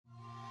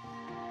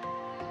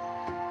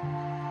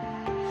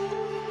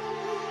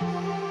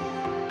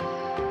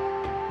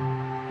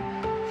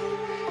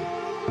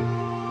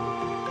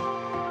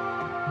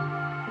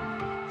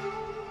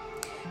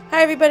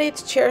Hi everybody,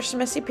 it's Cherish the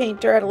Messy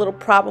Painter. I had a little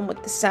problem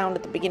with the sound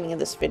at the beginning of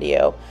this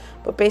video,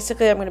 but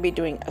basically I'm going to be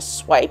doing a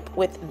swipe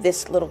with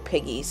This Little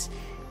Piggies,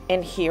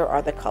 and here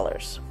are the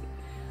colors.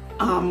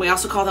 We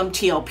also call them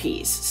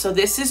TLPs. So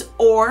this is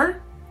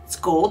Ore, it's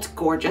gold,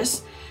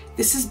 gorgeous.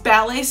 This is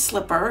Ballet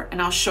Slipper, and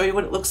I'll show you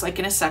what it looks like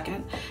in a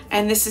second.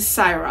 And this is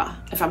Syrah,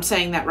 if I'm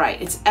saying that right.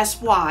 It's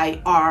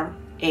S-Y-R-A-H.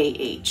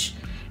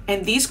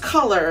 And these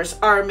colors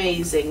are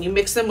amazing. You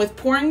mix them with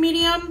pouring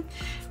medium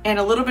and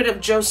a little bit of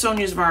Jo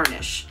Sonja's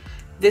varnish.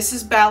 This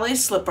is Ballet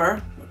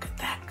Slipper. Look at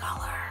that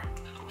color.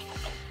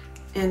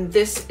 And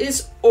this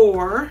is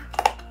Ore.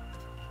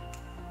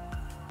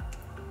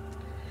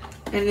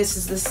 And this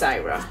is the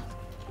Syrah.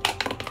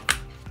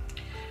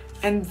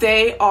 And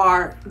they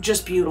are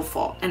just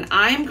beautiful. And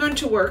I'm going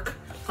to work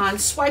on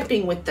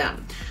swiping with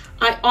them.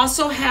 I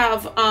also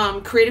have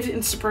Creative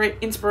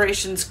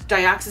Inspirations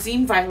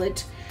Dioxazine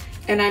Violet,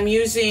 and I'm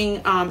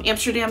using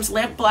Amsterdam's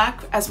Lamp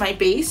Black as my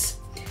base.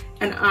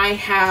 And I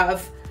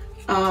have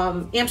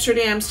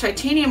Amsterdam's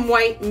Titanium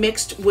White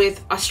mixed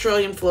with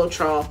Australian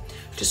Floetrol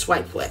to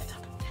swipe with.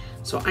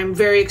 So I'm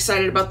very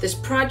excited about this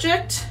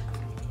project.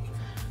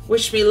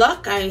 Wish me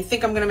luck. I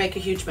think I'm gonna make a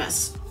huge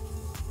mess,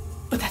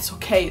 but that's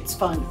okay, it's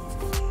fun.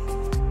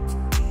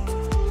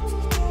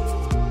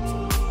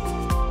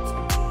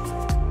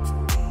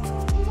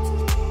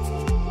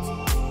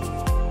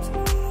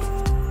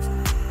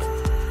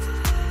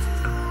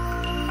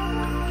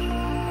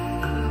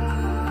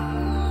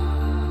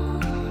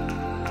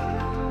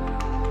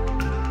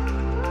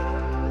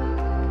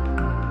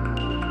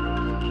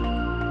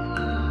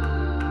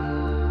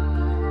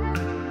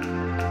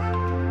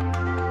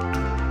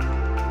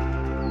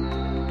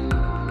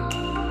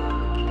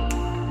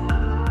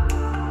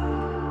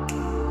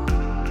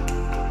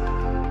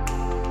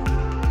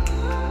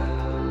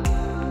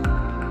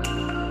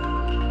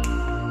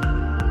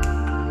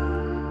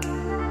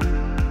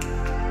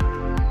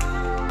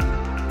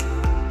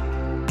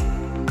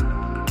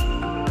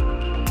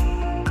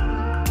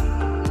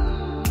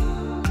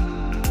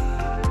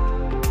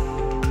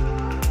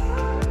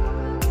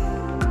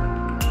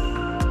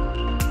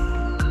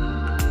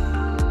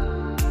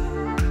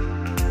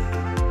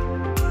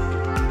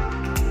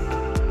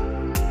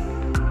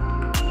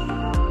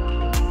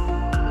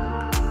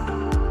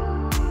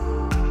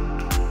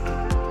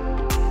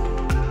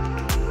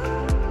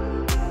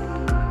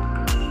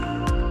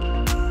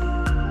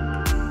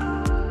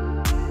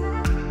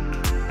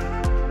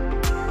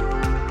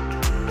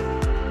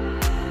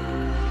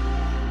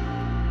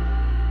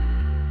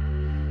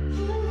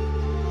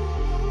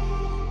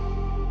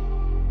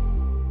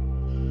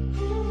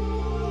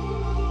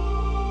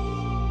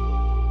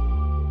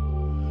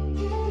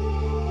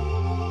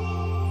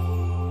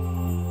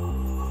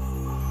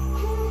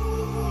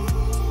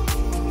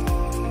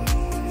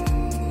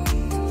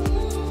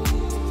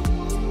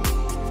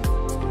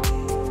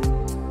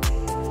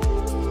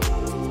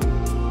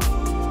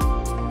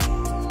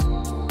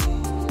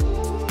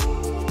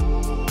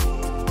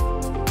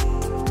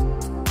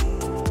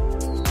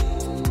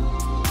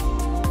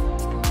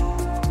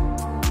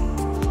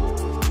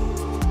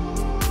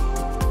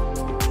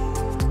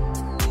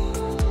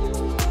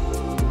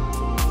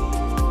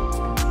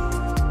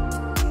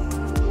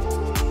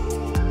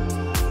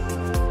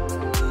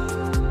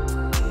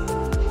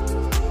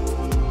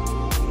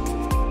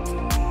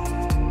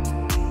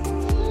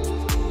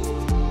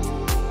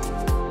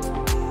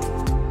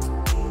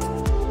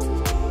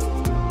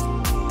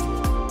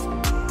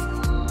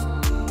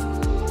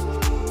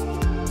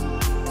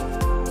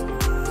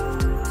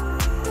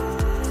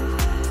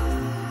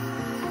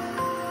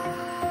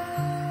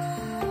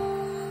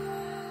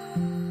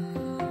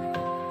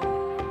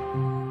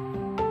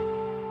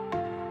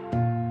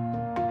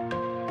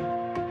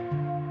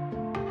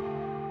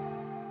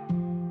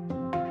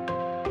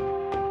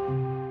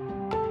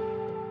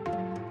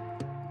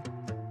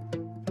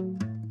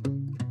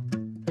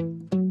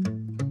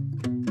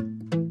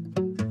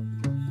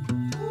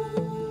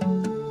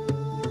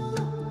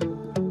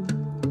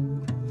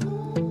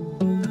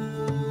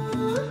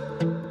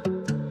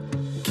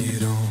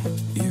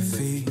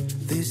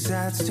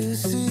 To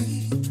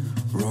see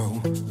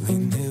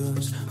rolling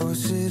hills or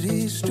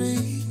city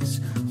streets,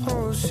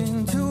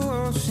 ocean to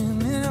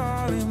ocean and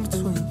all in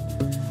between.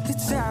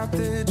 It's out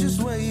there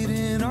just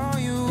waiting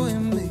on you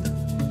and me.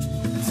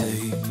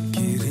 Take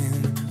it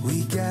in,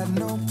 we got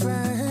no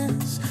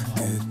plans.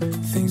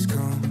 Good things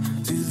come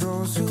to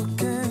those who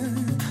can.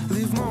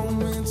 Live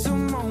moment to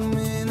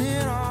moment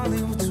and all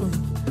in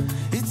between.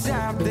 It's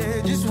out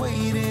there just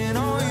waiting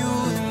on you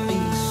and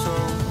me. So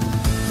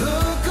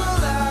look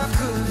alive,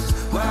 'cause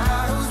wow.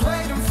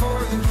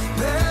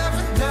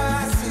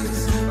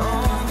 Oh,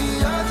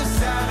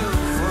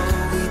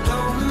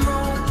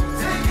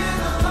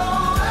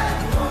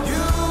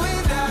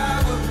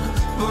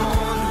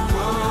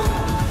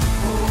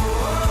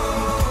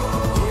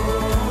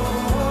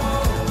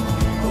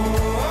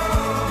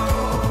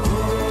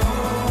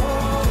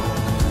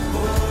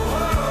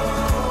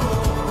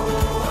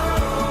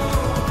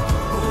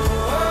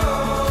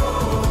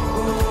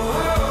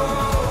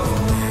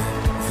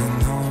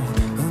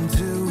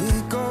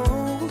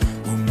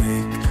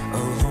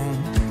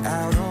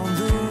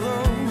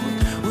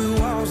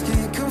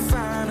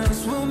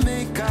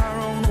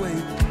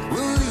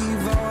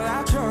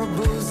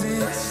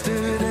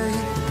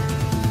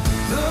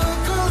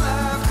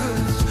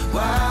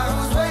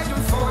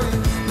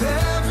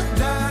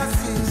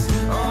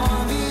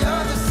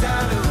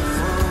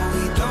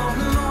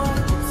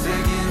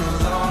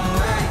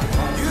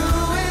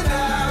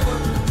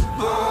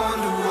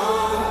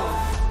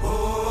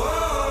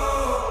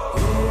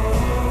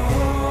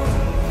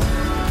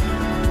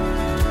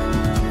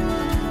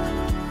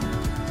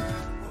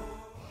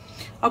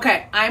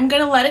 Okay, I'm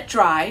gonna let it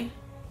dry.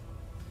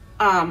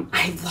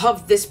 I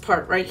love this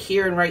part right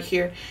here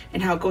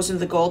and how it goes into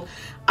the gold.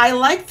 I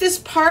like this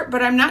part,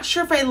 but I'm not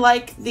sure if I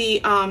like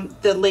the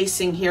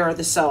lacing here or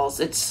the cells.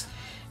 It's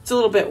a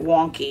little bit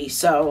wonky,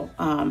 so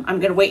I'm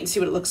gonna wait and see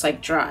what it looks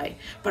like dry.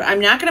 But I'm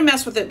not gonna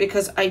mess with it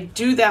because I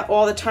do that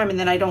all the time and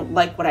then I don't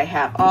like what I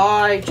have. Oh,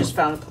 I just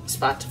found a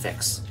spot to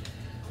fix.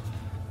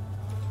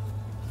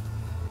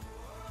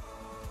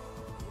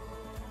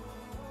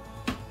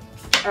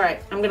 All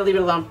right, I'm gonna leave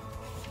it alone.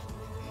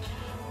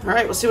 All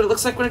right, we'll see what it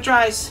looks like when it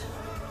dries.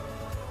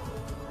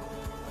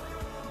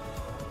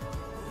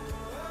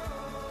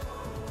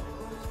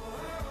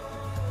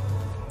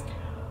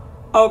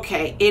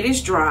 Okay, it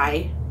is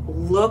dry.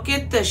 Look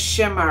at the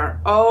shimmer.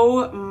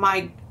 Oh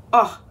my,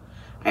 oh,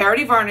 I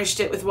already varnished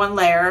it with one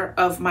layer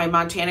of my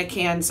Montana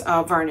Cans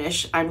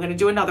varnish. I'm gonna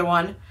do another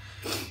one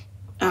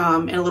in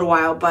a little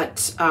while,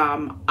 but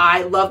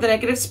I love the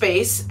negative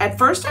space. At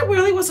first, I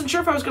really wasn't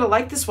sure if I was gonna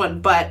like this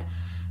one, but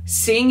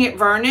seeing it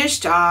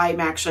varnished,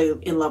 I'm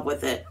actually in love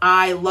with it.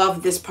 I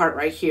love this part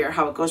right here,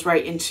 how it goes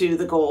right into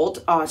the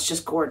gold. Oh, it's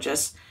just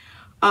gorgeous.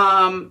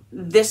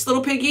 This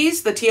Little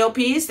Piggies, the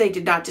TLPs, they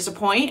did not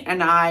disappoint,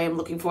 and I am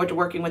looking forward to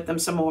working with them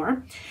some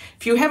more.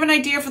 If you have an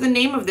idea for the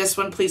name of this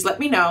one, please let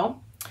me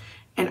know.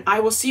 And I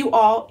will see you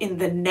all in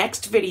the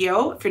next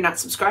video. If you're not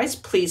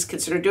subscribed, please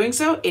consider doing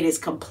so. It is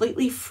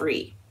completely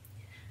free.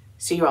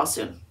 See you all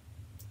soon.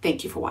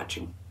 Thank you for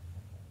watching.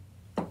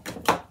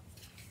 Hi,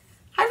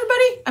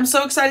 everybody. I'm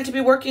so excited to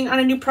be working on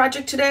a new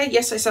project today.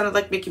 Yes, I sounded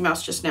like Mickey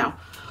Mouse just now.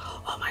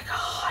 Oh my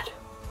God.